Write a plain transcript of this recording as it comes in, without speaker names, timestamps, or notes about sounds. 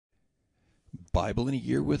Bible in a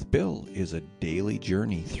Year with Bill is a daily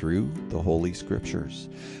journey through the Holy Scriptures.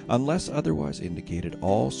 Unless otherwise indicated,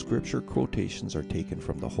 all scripture quotations are taken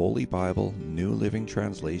from the Holy Bible, New Living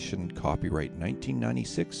Translation, copyright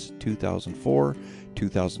 1996, 2004,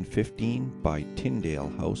 2015 by Tyndale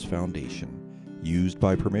House Foundation. Used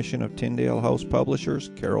by permission of Tyndale House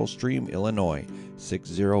Publishers, Carroll Stream, Illinois,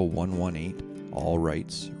 60118. All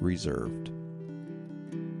rights reserved.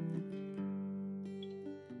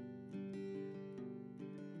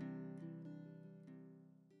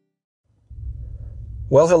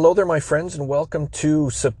 Well, hello there, my friends, and welcome to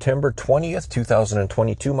September 20th,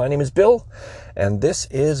 2022. My name is Bill, and this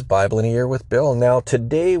is Bible in a Year with Bill. Now,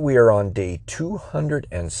 today we are on day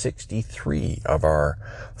 263 of our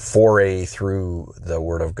foray through the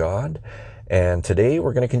Word of God. And today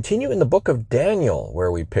we're going to continue in the book of Daniel,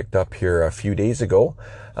 where we picked up here a few days ago.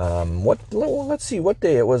 Let's see what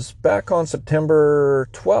day. It was back on September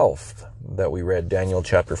 12th that we read Daniel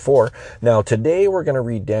chapter 4. Now, today we're going to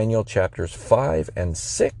read Daniel chapters 5 and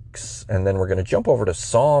 6, and then we're going to jump over to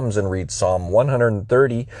Psalms and read Psalm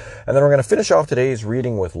 130, and then we're going to finish off today's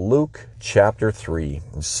reading with Luke chapter 3.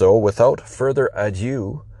 So, without further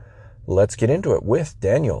ado, let's get into it with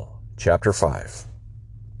Daniel chapter 5.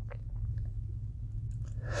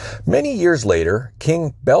 Many years later,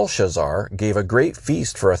 King Belshazzar gave a great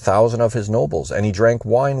feast for 1,000 of his nobles, and he drank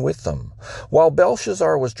wine with them. While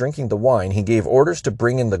Belshazzar was drinking the wine, he gave orders to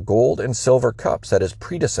bring in the gold and silver cups that his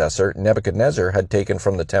predecessor Nebuchadnezzar had taken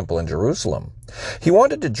from the temple in Jerusalem. He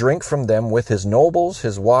wanted to drink from them with his nobles,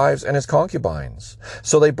 his wives, and his concubines.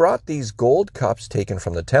 So they brought these gold cups taken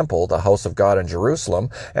from the temple, the house of God in Jerusalem,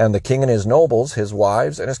 and the king and his nobles, his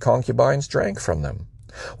wives, and his concubines drank from them.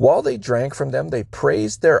 While they drank from them, they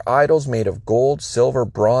praised their idols made of gold, silver,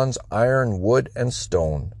 bronze, iron, wood, and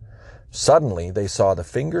stone. Suddenly they saw the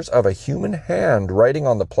fingers of a human hand writing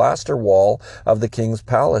on the plaster wall of the king's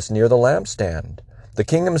palace near the lampstand. The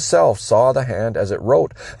king himself saw the hand as it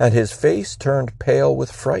wrote, and his face turned pale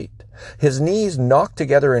with fright. His knees knocked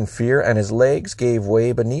together in fear, and his legs gave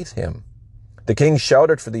way beneath him. The king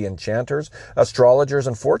shouted for the enchanters, astrologers,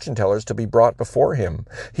 and fortune-tellers to be brought before him.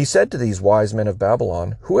 He said to these wise men of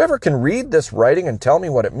Babylon, "Whoever can read this writing and tell me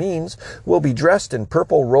what it means will be dressed in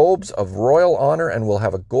purple robes of royal honor and will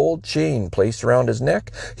have a gold chain placed around his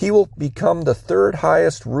neck. He will become the third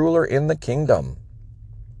highest ruler in the kingdom."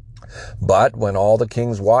 But when all the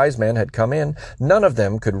king's wise men had come in, none of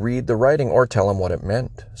them could read the writing or tell him what it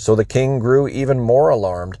meant. So the king grew even more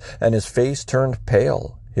alarmed, and his face turned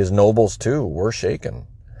pale. His nobles, too, were shaken.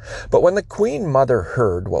 But when the queen mother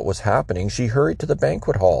heard what was happening, she hurried to the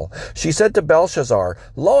banquet hall. She said to Belshazzar,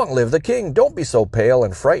 "Long live the king! Don't be so pale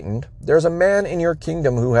and frightened. There's a man in your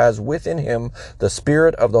kingdom who has within him the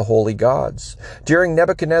spirit of the holy gods. During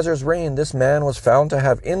Nebuchadnezzar's reign, this man was found to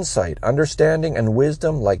have insight, understanding, and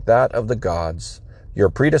wisdom like that of the gods. Your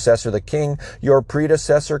predecessor, King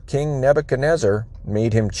Nebuchadnezzar,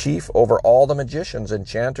 made him chief over all the magicians,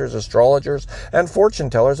 enchanters, astrologers, and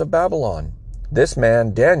fortune-tellers of Babylon. This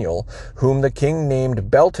man, Daniel, whom the king named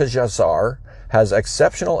Belteshazzar, has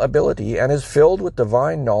exceptional ability and is filled with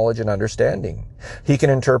divine knowledge and understanding. He can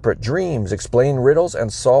interpret dreams, explain riddles,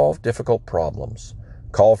 and solve difficult problems.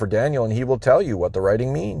 Call for Daniel, and he will tell you what the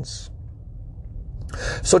writing means."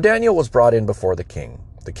 So Daniel was brought in before the king.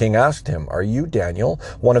 The king asked him, "Are you Daniel,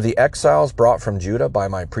 one of the exiles brought from Judah by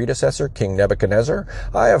my predecessor, King Nebuchadnezzar?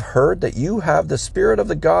 I have heard that you have the spirit of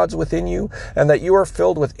the gods within you, and that you are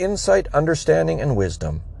filled with insight, understanding, and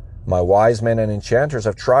wisdom. My wise men and enchanters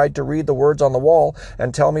have tried to read the words on the wall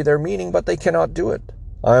and tell me their meaning, but they cannot do it.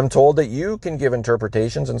 I am told that you can give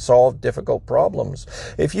interpretations and solve difficult problems.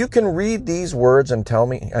 If you can read these words and tell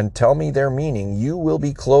me their meaning, you will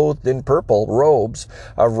be clothed in purple robes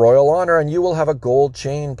of royal honor, and you will have a gold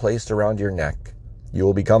chain placed around your neck. You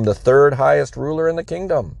will become the third highest ruler in the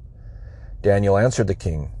kingdom." Daniel answered the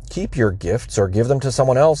king, "Keep your gifts or give them to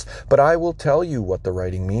someone else, but I will tell you what the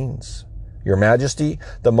writing means. Your Majesty,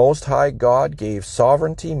 the Most High God gave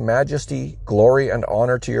sovereignty, majesty, glory, and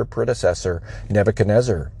honor to your predecessor,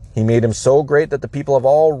 Nebuchadnezzar. He made him so great that the people of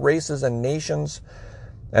all races and nations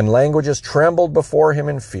and languages trembled before him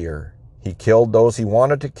in fear. He killed those he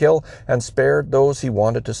wanted to kill and spared those he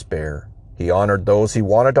wanted to spare. He honored those he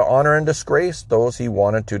wanted to honor and disgraced those he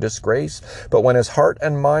wanted to disgrace. But when his heart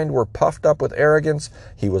and mind were puffed up with arrogance,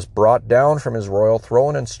 he was brought down from his royal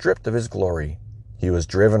throne and stripped of his glory. He was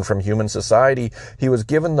driven from human society. He was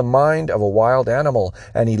given the mind of a wild animal,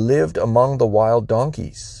 and he lived among the wild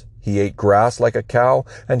donkeys. He ate grass like a cow,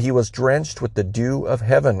 and he was drenched with the dew of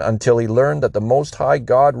heaven until he learned that the Most High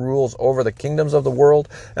God rules over the kingdoms of the world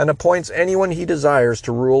and appoints anyone he desires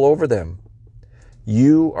to rule over them.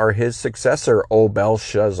 You are his successor, O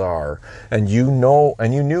Belshazzar, and you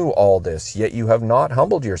knew all this, yet you have not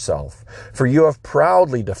humbled yourself. For you have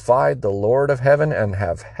proudly defied the Lord of heaven and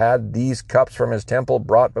have had these cups from his temple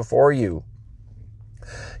brought before you.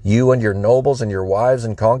 You and your nobles and your wives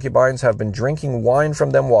and concubines have been drinking wine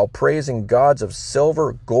from them while praising gods of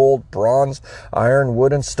silver, gold, bronze, iron,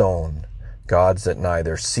 wood, and stone, gods that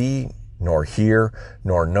neither see nor hear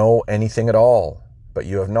nor know anything at all. But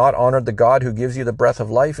you have not honored the God who gives you the breath of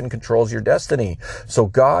life and controls your destiny. So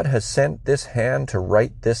God has sent this hand to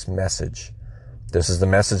write this message. This is the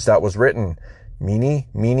message that was written, Mene,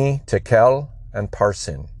 Mene, Tekel, and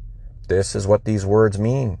Parsin. This is what these words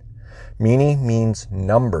mean. Mene means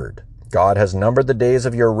numbered. God has numbered the days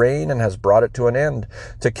of your reign and has brought it to an end.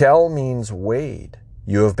 Tekel means weighed.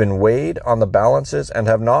 You have been weighed on the balances and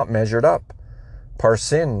have not measured up.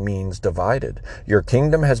 Parsin means divided. Your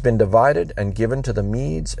kingdom has been divided and given to the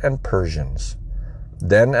Medes and Persians.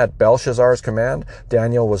 Then at Belshazzar's command,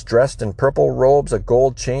 Daniel was dressed in purple robes, a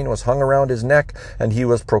gold chain was hung around his neck, and he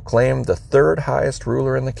was proclaimed the third highest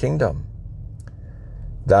ruler in the kingdom.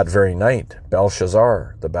 That very night,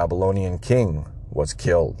 Belshazzar, the Babylonian king, was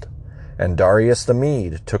killed, and Darius the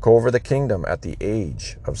Mede took over the kingdom at the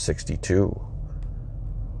age of 62.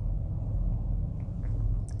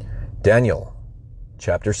 Daniel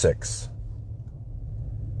Chapter 6.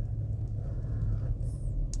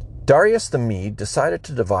 Darius the Mede decided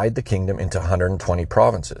to divide the kingdom into 120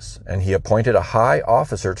 provinces, and he appointed a high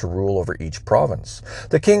officer to rule over each province.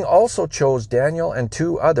 The king also chose Daniel and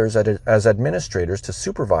 2 others as administrators to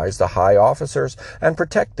supervise the high officers and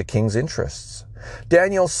protect the king's interests.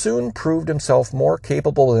 Daniel soon proved himself more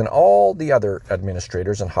capable than all the other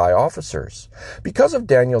administrators and high officers. Because of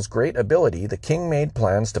Daniel's great ability, the king made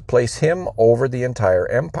plans to place him over the entire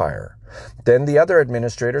empire. Then the other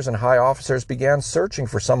administrators and high officers began searching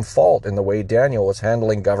for some fault in the way Daniel was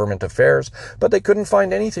handling government affairs, but they couldn't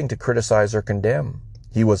find anything to criticize or condemn.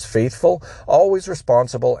 He was faithful, always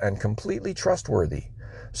responsible, and completely trustworthy.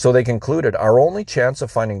 So they concluded our only chance of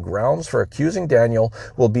finding grounds for accusing Daniel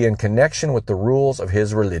will be in connection with the rules of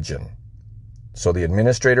his religion. So the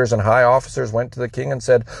administrators and high officers went to the king and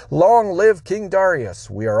said, "Long live King Darius!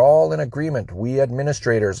 We are all in agreement, we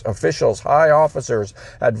administrators, officials, high officers,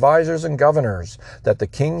 advisors, and governors, that the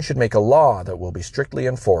king should make a law that will be strictly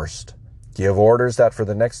enforced. Give orders that for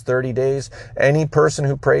the next 30 days, any person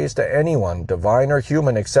who prays to anyone, divine or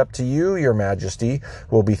human, except to you, your majesty,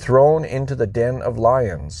 will be thrown into the den of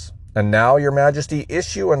lions. And now, your majesty,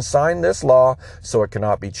 issue and sign this law so it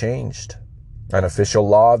cannot be changed. An official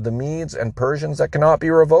law of the Medes and Persians that cannot be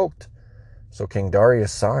revoked." So King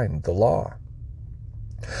Darius signed the law.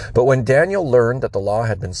 But when Daniel learned that the law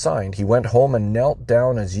had been signed, he went home and knelt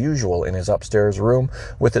down as usual in his upstairs room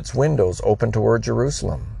with its windows open toward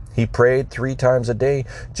Jerusalem. He prayed 3 times a day,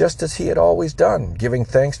 just as he had always done, giving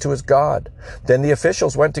thanks to his God. Then the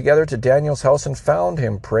officials went together to Daniel's house and found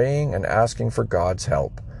him praying and asking for God's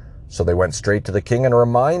help. So they went straight to the king and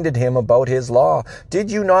reminded him about his law.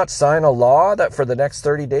 "Did you not sign a law that for the next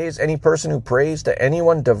 30 days, any person who prays to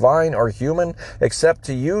anyone, divine or human, except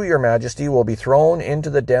to you, your majesty, will be thrown into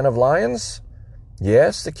the den of lions?"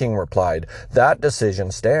 "Yes," the king replied, "that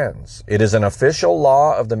decision stands. It is an official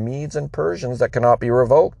law of the Medes and Persians that cannot be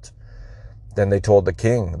revoked." Then they told the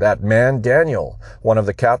king, "That man Daniel, one of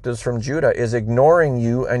the captives from Judah, is ignoring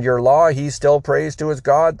you and your law. He still prays to his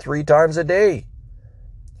God 3 times a day."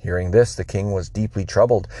 Hearing this, the king was deeply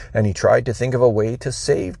troubled, and he tried to think of a way to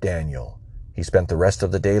save Daniel. He spent the rest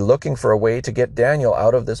of the day looking for a way to get Daniel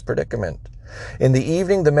out of this predicament. In the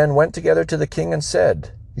evening, the men went together to the king and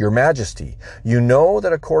said, "Your Majesty, you know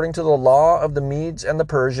that according to the law of the Medes and the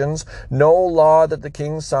Persians, no law that the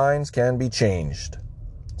king signs can be changed."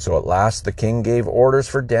 So at last the king gave orders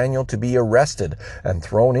for Daniel to be arrested and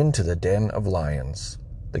thrown into the den of lions.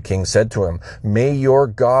 The king said to him, "May your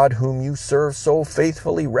God, whom you serve so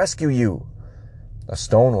faithfully, rescue you." A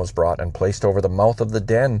stone was brought and placed over the mouth of the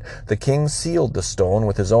den. The king sealed the stone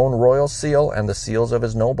with his own royal seal and the seals of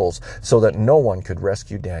his nobles, so that no one could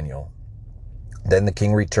rescue Daniel. Then the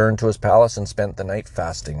king returned to his palace and spent the night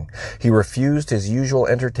fasting. He refused his usual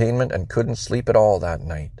entertainment and couldn't sleep at all that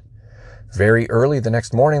night. Very early the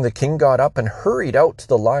next morning, the king got up and hurried out to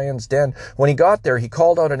the lion's den. When he got there, he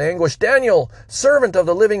called out in anguish, "Daniel, servant of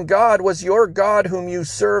the living God, was your God, whom you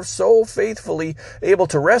serve so faithfully, able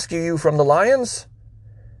to rescue you from the lions?"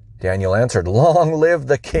 Daniel answered, "Long live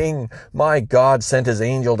the king! My God sent his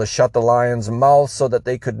angel to shut the lions' mouths so that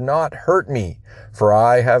they could not hurt me. For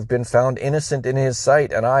I have been found innocent in his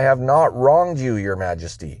sight, and I have not wronged you, your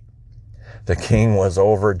majesty." The king was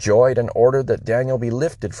overjoyed and ordered that Daniel be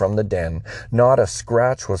lifted from the den. Not a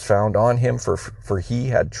scratch was found on him, for he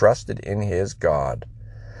had trusted in his God.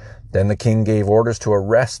 Then the king gave orders to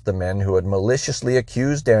arrest the men who had maliciously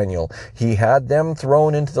accused Daniel. He had them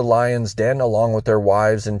thrown into the lion's den along with their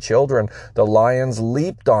wives and children. The lions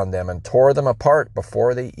leaped on them and tore them apart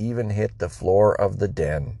before they even hit the floor of the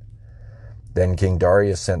den. Then King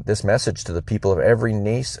Darius sent this message to the people of every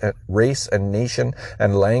race and nation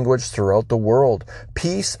and language throughout the world.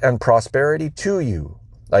 Peace and prosperity to you.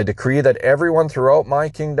 I decree that everyone throughout my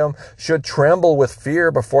kingdom should tremble with fear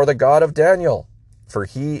before the God of Daniel. For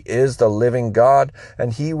he is the living God,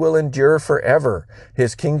 and he will endure forever.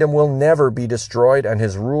 His kingdom will never be destroyed, and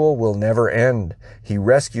his rule will never end. He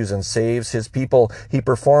rescues and saves his people. He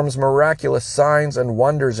performs miraculous signs and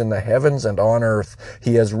wonders in the heavens and on earth.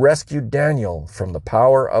 He has rescued Daniel from the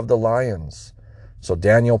power of the lions. So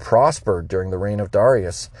Daniel prospered during the reign of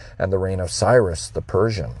Darius and the reign of Cyrus the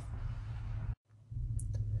Persian.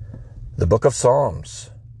 The Book of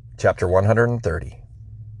Psalms, chapter 130.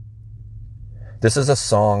 This is a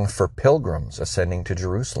song for pilgrims ascending to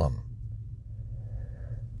Jerusalem.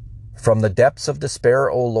 From the depths of despair,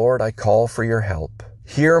 O Lord, I call for your help.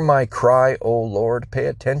 Hear my cry, O Lord. Pay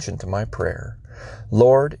attention to my prayer.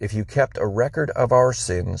 Lord, if you kept a record of our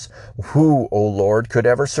sins, who, O Lord, could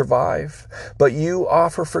ever survive? But you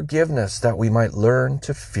offer forgiveness that we might learn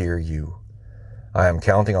to fear you. I am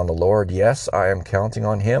counting on the Lord. Yes, I am counting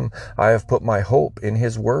on him. I have put my hope in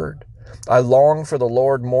his word. I long for the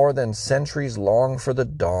Lord more than centuries long for the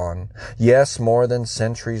dawn. Yes, more than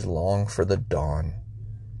centuries long for the dawn.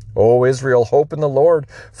 O Israel, hope in the Lord,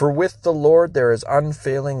 for with the Lord there is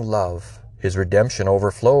unfailing love. His redemption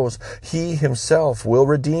overflows. He himself will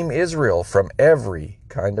redeem Israel from every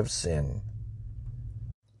kind of sin.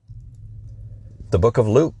 The Book of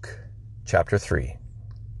Luke, chapter 3.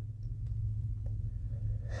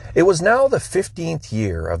 It was now the 15th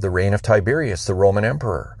year of the reign of Tiberius, the Roman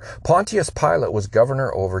emperor. Pontius Pilate was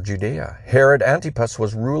governor over Judea. Herod Antipas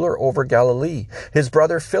was ruler over Galilee. His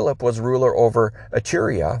brother Philip was ruler over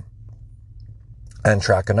Iturea and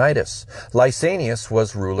Trachonitis. Lysanias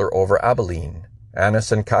was ruler over Abilene.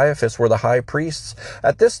 Annas and Caiaphas were the high priests.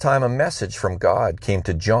 At this time a message from God came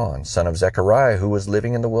to John, son of Zechariah, who was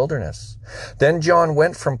living in the wilderness. Then John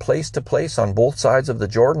went from place to place on both sides of the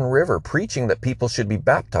Jordan River, preaching that people should be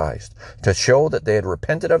baptized, to show that they had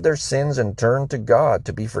repented of their sins and turned to God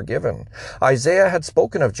to be forgiven. Isaiah had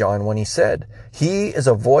spoken of John when he said, "He is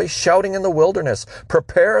a voice shouting in the wilderness,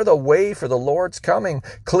 prepare the way for the Lord's coming,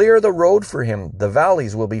 clear the road for him. The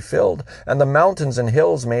valleys will be filled, and the mountains and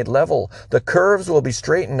hills made level. The curves will be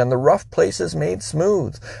straightened, and the rough places made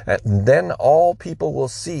smooth. And then all people will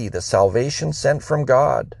see the salvation sent from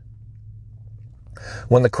God."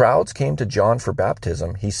 When the crowds came to John for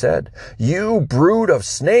baptism, he said, "You brood of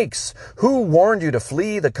snakes, who warned you to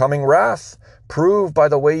flee the coming wrath? Prove by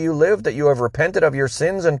the way you live that you have repented of your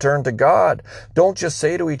sins and turned to God. Don't just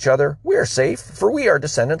say to each other, 'We're safe, for we are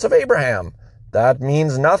descendants of Abraham.' That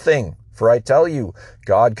means nothing, for I tell you,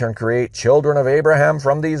 God can create children of Abraham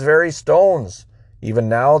from these very stones. Even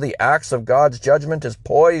now the axe of God's judgment is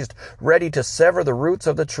poised, ready to sever the roots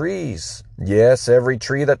of the trees. Yes, every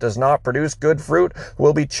tree that does not produce good fruit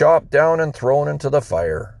will be chopped down and thrown into the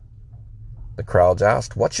fire." The crowds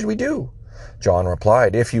asked, "What should we do?" John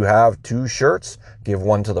replied, "If you have 2 shirts, give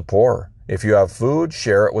one to the poor. If you have food,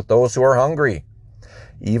 share it with those who are hungry."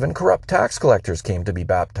 Even corrupt tax collectors came to be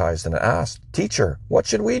baptized and asked, "Teacher, what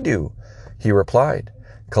should we do?" He replied,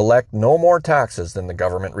 "Collect no more taxes than the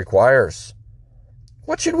government requires."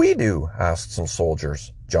 "What should we do?" asked some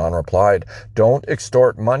soldiers. John replied, "Don't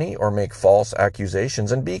extort money or make false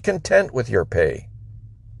accusations, and be content with your pay."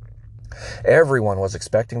 Everyone was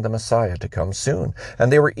expecting the Messiah to come soon,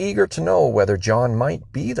 and they were eager to know whether John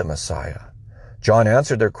might be the Messiah. John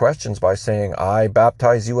answered their questions by saying, "I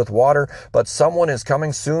baptize you with water, but someone is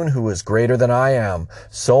coming soon who is greater than I am,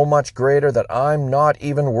 so much greater that I'm not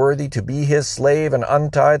even worthy to be his slave and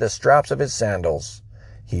untie the straps of his sandals.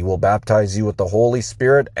 He will baptize you with the Holy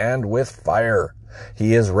Spirit and with fire.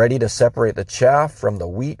 He is ready to separate the chaff from the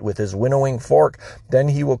wheat with his winnowing fork. Then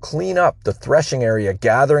he will clean up the threshing area,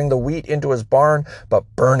 gathering the wheat into his barn, but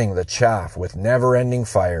burning the chaff with never-ending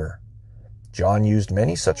fire." John used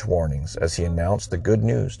many such warnings as he announced the good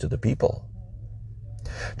news to the people.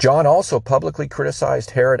 John also publicly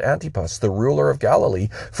criticized Herod Antipas, the ruler of Galilee,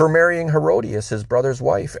 for marrying Herodias, his brother's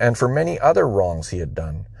wife, and for many other wrongs he had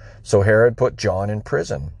done. So Herod put John in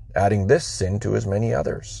prison, adding this sin to his many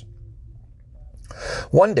others.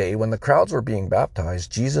 One day, when the crowds were being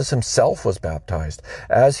baptized, Jesus himself was baptized.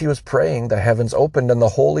 As he was praying, the heavens opened, and the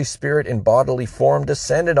Holy Spirit in bodily form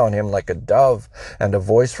descended on him like a dove, and a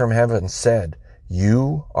voice from heaven said,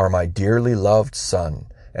 "You are my dearly loved Son,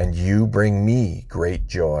 and you bring me great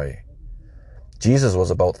joy." Jesus was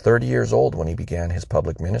about 30 years old when he began his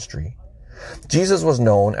public ministry. Jesus was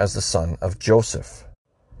known as the son of Joseph.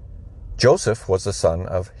 Joseph was the son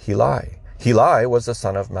of Heli. Heli was the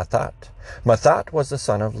son of Mathat. Mathat was the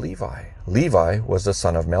son of Levi. Levi was the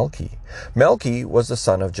son of Melchi. Melchi was the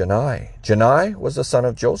son of Janai. Janai was the son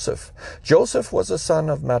of Joseph. Joseph was the son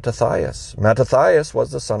of Mattathias. Mattathias was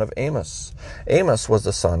the son of Amos. Amos was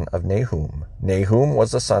the son of Nahum. Nahum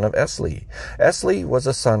was the son of Esli. Esli was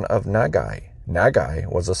the son of Nagai. Nagai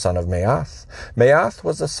was the son of Maath. Maath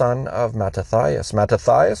was the son of Mattathias.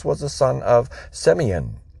 Mattathias was the son of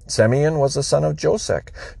Simeon. Simeon was the son of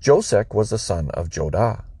Josech. Josech was the son of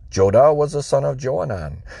Jodah. Jodah was the son of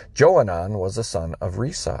Johanan. Johanan was the son of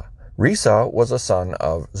Risa. Risa was the son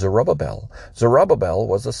of Zerubbabel. Zerubbabel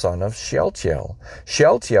was the son of Shealtiel.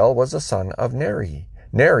 Shealtiel was the son of Neri.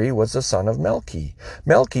 Neri was the son of Melchi.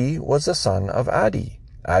 Melchi was the son of Adi.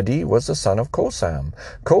 Adi was the son of Kosam.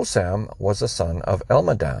 Kosam was the son of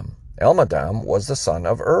Elmadam. Elmadam was the son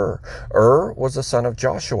of Ur was the son of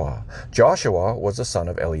Joshua. Joshua was the son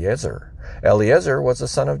of Eliezer. Eliezer was the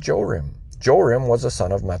son of Jorim. Jorim was the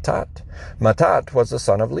son of Mattat. Mattat was the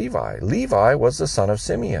son of Levi. Levi was the son of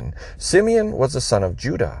Simeon. Simeon was the son of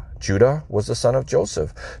Judah. Judah was the son of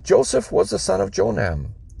Joseph. Joseph was the son of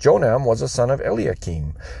Jonam. Jonam was the son of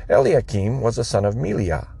Eliakim. Eliakim was the son of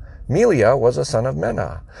Meliah. Meliah was the son of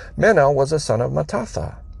Menah. Menah was the son of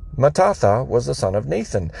Mattatha. Mattatha was the son of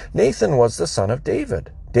Nathan. Nathan was the son of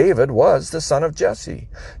David. David was the son of Jesse.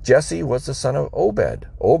 Jesse was the son of Obed.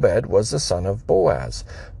 Obed was the son of Boaz.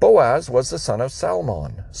 Boaz was the son of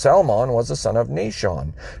Salmon. Salmon was the son of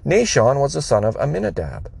Nashon. Nashon was the son of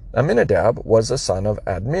Aminadab. Aminadab was the son of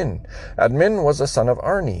Admin. Admin was the son of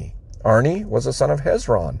Arni. Arni was the son of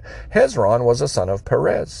Hezron. Hezron was the son of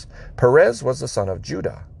Perez. Perez was the son of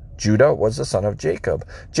Judah. Judah was the son of Jacob.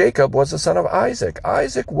 Jacob was the son of Isaac.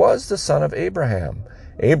 Isaac was the son of Abraham.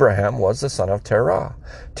 Abraham was the son of Terah.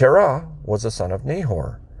 Terah was the son of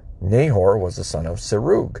Nahor. Nahor was the son of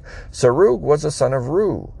Serug. Serug was the son of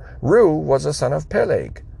Ru. Ru was the son of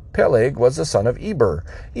Peleg. Peleg was the son of Eber.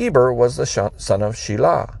 Eber was the son of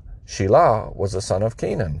Shelah. Shelah was the son of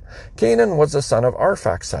Canaan. Canaan was the son of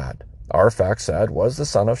Arphaxad. Arphaxad was the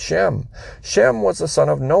son of Shem. Shem was the son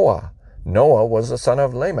of Noah. Noah was the son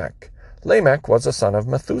of Lamech. Lamech was the son of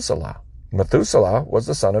Methuselah. Methuselah was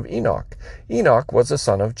the son of Enoch. Enoch was the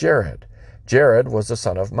son of Jared. Jared was the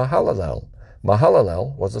son of Mahalalel.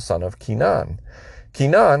 Mahalalel was the son of Kenan.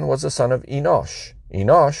 Kenan was the son of Enosh.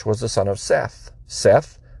 Enosh was the son of Seth.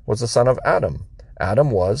 Seth was the son of Adam.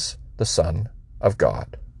 Adam was the son of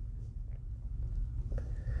God.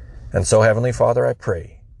 And so, Heavenly Father, I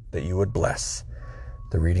pray that you would bless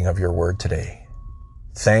the reading of your word today.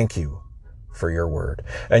 Thank you for your word.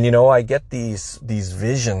 And I get these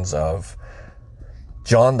visions of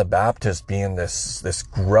John the Baptist being this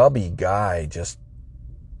grubby guy, just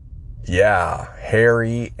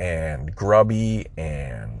hairy and grubby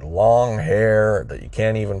and long hair that you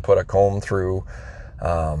can't even put a comb through,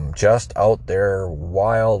 just out there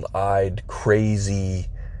wild-eyed, crazy,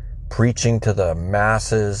 preaching to the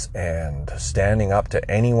masses and standing up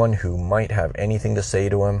to anyone who might have anything to say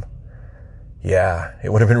to him. Yeah,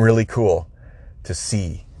 it would have been really cool to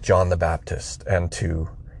see John the Baptist and to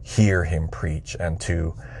hear him preach and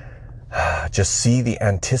to just see the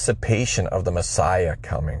anticipation of the Messiah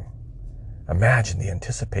coming. Imagine the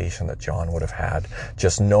anticipation that John would have had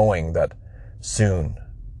just knowing that soon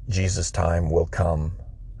Jesus' time will come.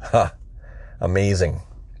 Amazing.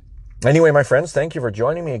 Anyway, my friends, thank you for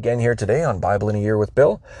joining me again here today on Bible in a Year with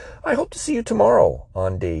Bill. I hope to see you tomorrow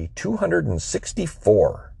on day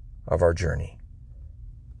 264 of our journey.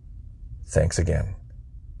 Thanks again.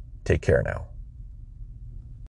 Take care now.